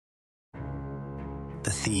The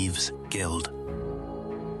Thieves Guild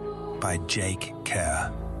by Jake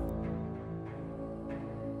Kerr.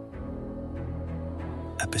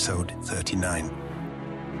 Episode 39.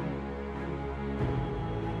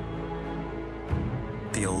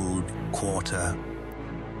 The Old Quarter.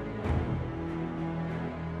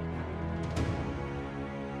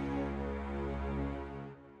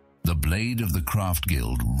 The Blade of the Craft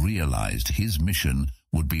Guild realized his mission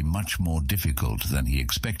would be much more difficult than he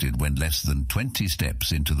expected when less than 20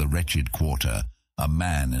 steps into the wretched quarter, a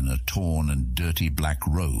man in a torn and dirty black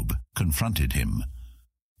robe confronted him.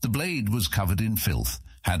 The Blade was covered in filth,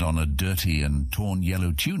 had on a dirty and torn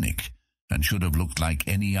yellow tunic, and should have looked like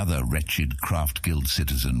any other wretched Craft Guild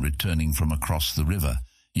citizen returning from across the river,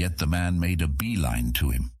 yet the man made a beeline to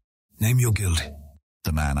him. "Name your guild,"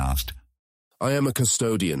 the man asked. "I am a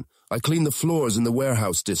custodian. I clean the floors in the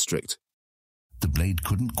warehouse district." The Blade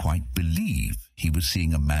couldn't quite believe he was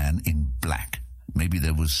seeing a man in black. Maybe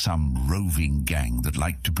there was some roving gang that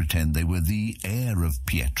liked to pretend they were the heir of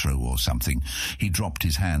Pietro or something. He dropped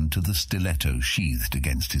his hand to the stiletto sheathed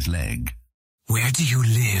against his leg. "Where do you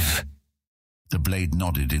live?" The Blade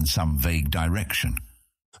nodded in some vague direction.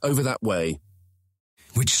 "Over that way."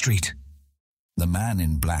 "Which street?" The man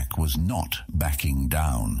in black was not backing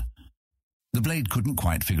down. The Blade couldn't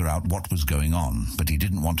quite figure out what was going on, but he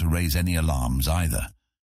didn't want to raise any alarms either.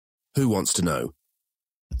 "Who wants to know?"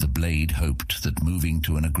 The Blade hoped that moving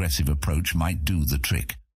to an aggressive approach might do the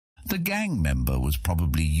trick. The gang member was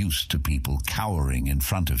probably used to people cowering in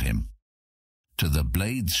front of him. To the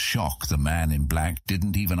Blade's shock, the man in black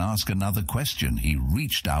didn't even ask another question. He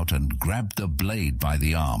reached out and grabbed the Blade by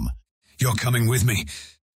the arm. "You're coming with me."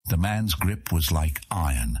 The man's grip was like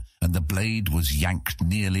iron, and the Blade was yanked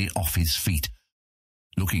nearly off his feet.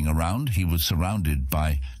 Looking around, he was surrounded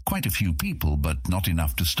by quite a few people, but not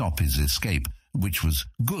enough to stop his escape, which was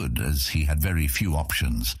good, as he had very few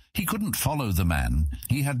options. He couldn't follow the man.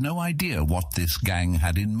 He had no idea what this gang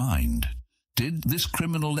had in mind. Did this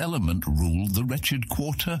criminal element rule the wretched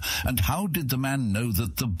quarter? And how did the man know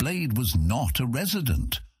that the Blade was not a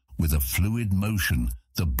resident? With a fluid motion,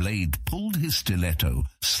 the Blade pulled his stiletto,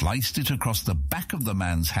 sliced it across the back of the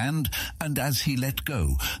man's hand, and as he let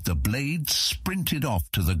go, the Blade sprinted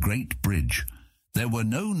off to the great bridge. There were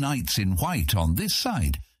no knights in white on this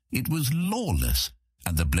side. It was lawless,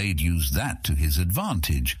 and the Blade used that to his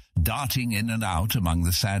advantage, darting in and out among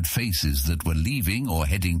the sad faces that were leaving or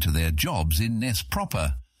heading to their jobs in Ness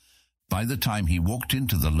proper. By the time he walked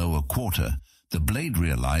into the lower quarter, the Blade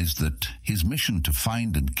realized that his mission to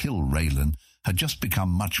find and kill Raylan had just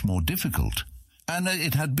become much more difficult, and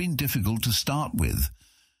it had been difficult to start with.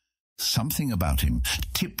 Something about him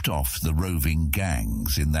tipped off the roving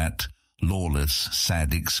gangs in that lawless,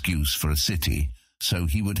 sad excuse for a city, so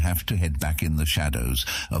he would have to head back in the shadows,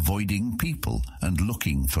 avoiding people and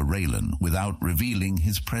looking for Raylan without revealing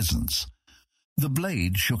his presence. The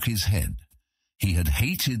Blade shook his head. He had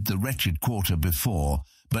hated the wretched quarter before,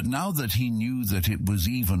 but now that he knew that it was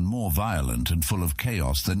even more violent and full of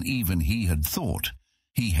chaos than even he had thought,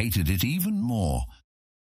 he hated it even more.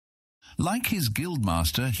 Like his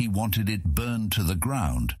guildmaster, he wanted it burned to the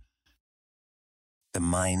ground. The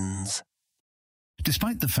mines.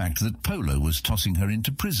 Despite the fact that Polo was tossing her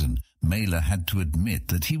into prison, Mela had to admit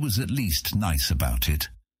that he was at least nice about it.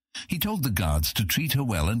 He told the guards to treat her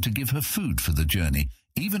well and to give her food for the journey,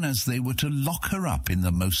 even as they were to lock her up in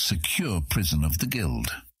the most secure prison of the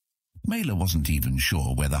guild. Mela wasn't even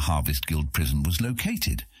sure where the Harvest Guild prison was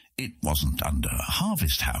located. It wasn't under a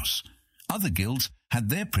harvest house. Other guilds had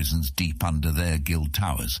their prisons deep under their guild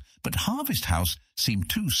towers, but Harvest House seemed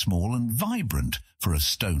too small and vibrant for a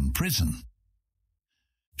stone prison.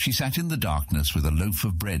 She sat in the darkness with a loaf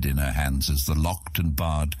of bread in her hands as the locked and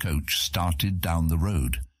barred coach started down the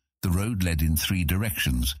road. The road led in 3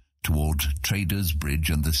 directions, toward Traders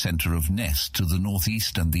Bridge and the centre of Ness to the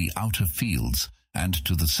northeast and the outer fields, and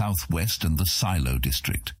to the southwest and the Silo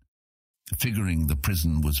district. Figuring the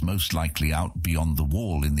prison was most likely out beyond the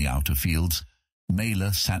wall in the outer fields,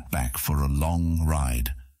 Mela sat back for a long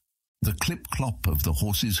ride. The clip-clop of the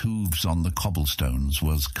horses' hooves on the cobblestones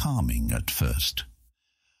was calming at first.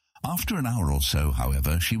 After an hour or so,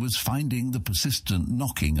 however, she was finding the persistent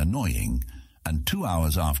knocking annoying, and 2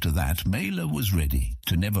 hours after that, Mela was ready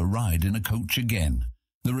to never ride in a coach again,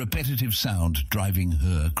 the repetitive sound driving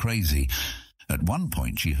her crazy. At one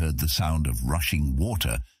point she heard the sound of rushing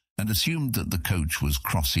water and assumed that the coach was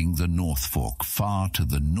crossing the North Fork, far to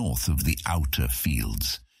the north of the outer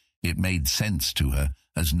fields. It made sense to her,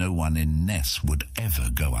 as no one in Ness would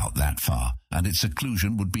ever go out that far, and its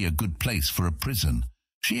seclusion would be a good place for a prison.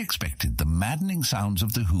 She expected the maddening sounds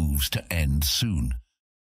of the hooves to end soon.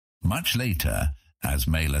 Much later, As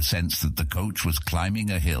Mela sensed that the coach was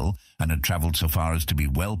climbing a hill and had travelled so far as to be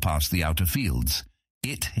well past the outer fields,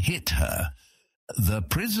 it hit her. The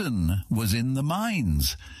prison was in the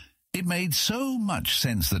mines. It made so much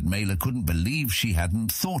sense that Mela couldn't believe she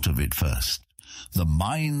hadn't thought of it first. The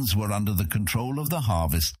mines were under the control of the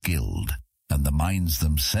Harvest Guild, and the mines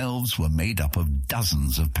themselves were made up of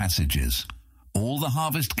dozens of passages. All the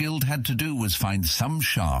Harvest Guild had to do was find some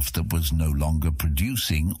shaft that was no longer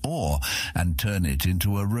producing ore and turn it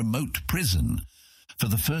into a remote prison. For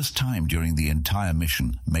the first time during the entire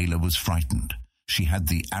mission, Mela was frightened. She had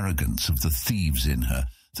the arrogance of the thieves in her,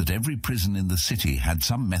 that every prison in the city had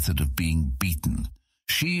some method of being beaten.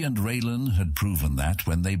 She and Raylan had proven that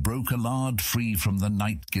when they broke a lard free from the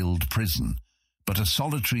Night Guild prison. But a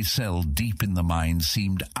solitary cell deep in the mine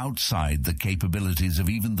seemed outside the capabilities of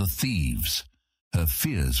even the thieves. Her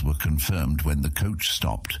fears were confirmed when the coach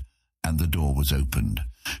stopped and the door was opened.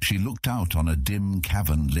 She looked out on a dim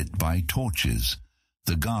cavern lit by torches.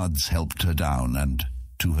 The guards helped her down and,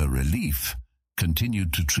 to her relief,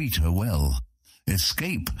 continued to treat her well.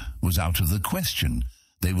 Escape was out of the question.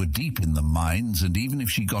 They were deep in the mines, and even if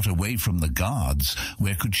she got away from the guards,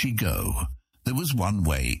 where could she go? There was one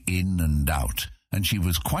way, in and out, and she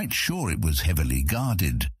was quite sure it was heavily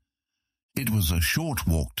guarded. It was a short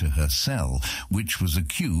walk to her cell, which was a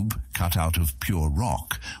cube cut out of pure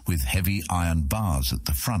rock, with heavy iron bars at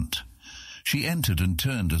the front. She entered and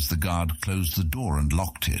turned as the guard closed the door and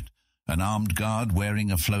locked it. An armed guard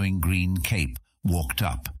wearing a flowing green cape walked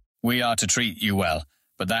up. "We are to treat you well,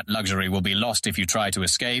 but that luxury will be lost if you try to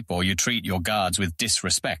escape or you treat your guards with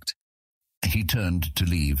disrespect." He turned to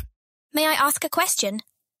leave. "May I ask a question?"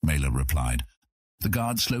 Mela replied. The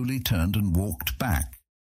guard slowly turned and walked back.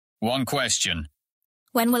 "One question."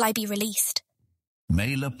 "When will I be released?"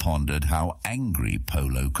 Mela pondered how angry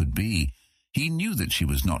Polo could be. He knew that she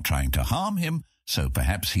was not trying to harm him, so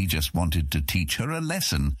perhaps he just wanted to teach her a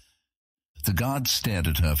lesson. The guard stared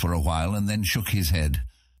at her for a while and then shook his head.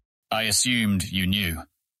 "I assumed you knew."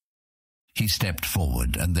 He stepped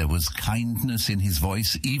forward, and there was kindness in his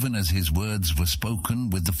voice, even as his words were spoken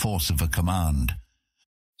with the force of a command.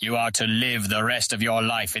 "You are to live the rest of your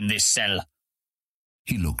life in this cell."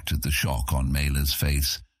 He looked at the shock on Mela's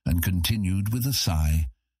face and continued with a sigh.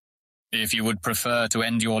 "If you would prefer to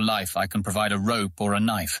end your life, I can provide a rope or a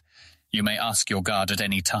knife. You may ask your guard at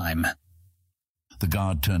any time." The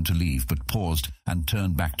guard turned to leave, but paused and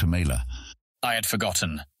turned back to Mela. "I had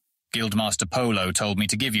forgotten. Guildmaster Polo told me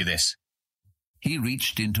to give you this." He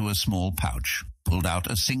reached into a small pouch, pulled out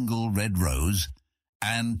a single red rose,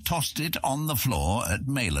 and tossed it on the floor at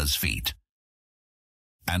Mela's feet.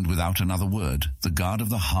 And without another word, the guard of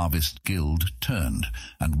the Harvest Guild turned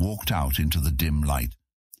and walked out into the dim light.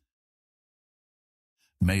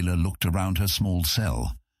 Mela looked around her small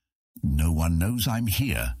cell. "No one knows I'm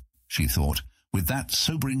here," she thought. With that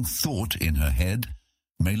sobering thought in her head,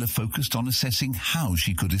 Mela focused on assessing how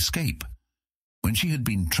she could escape. When she had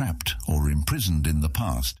been trapped or imprisoned in the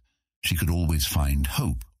past, she could always find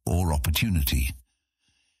hope or opportunity.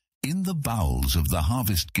 In the bowels of the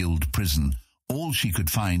Harvest Guild prison, all she could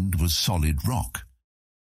find was solid rock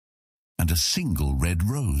and a single red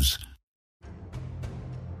rose,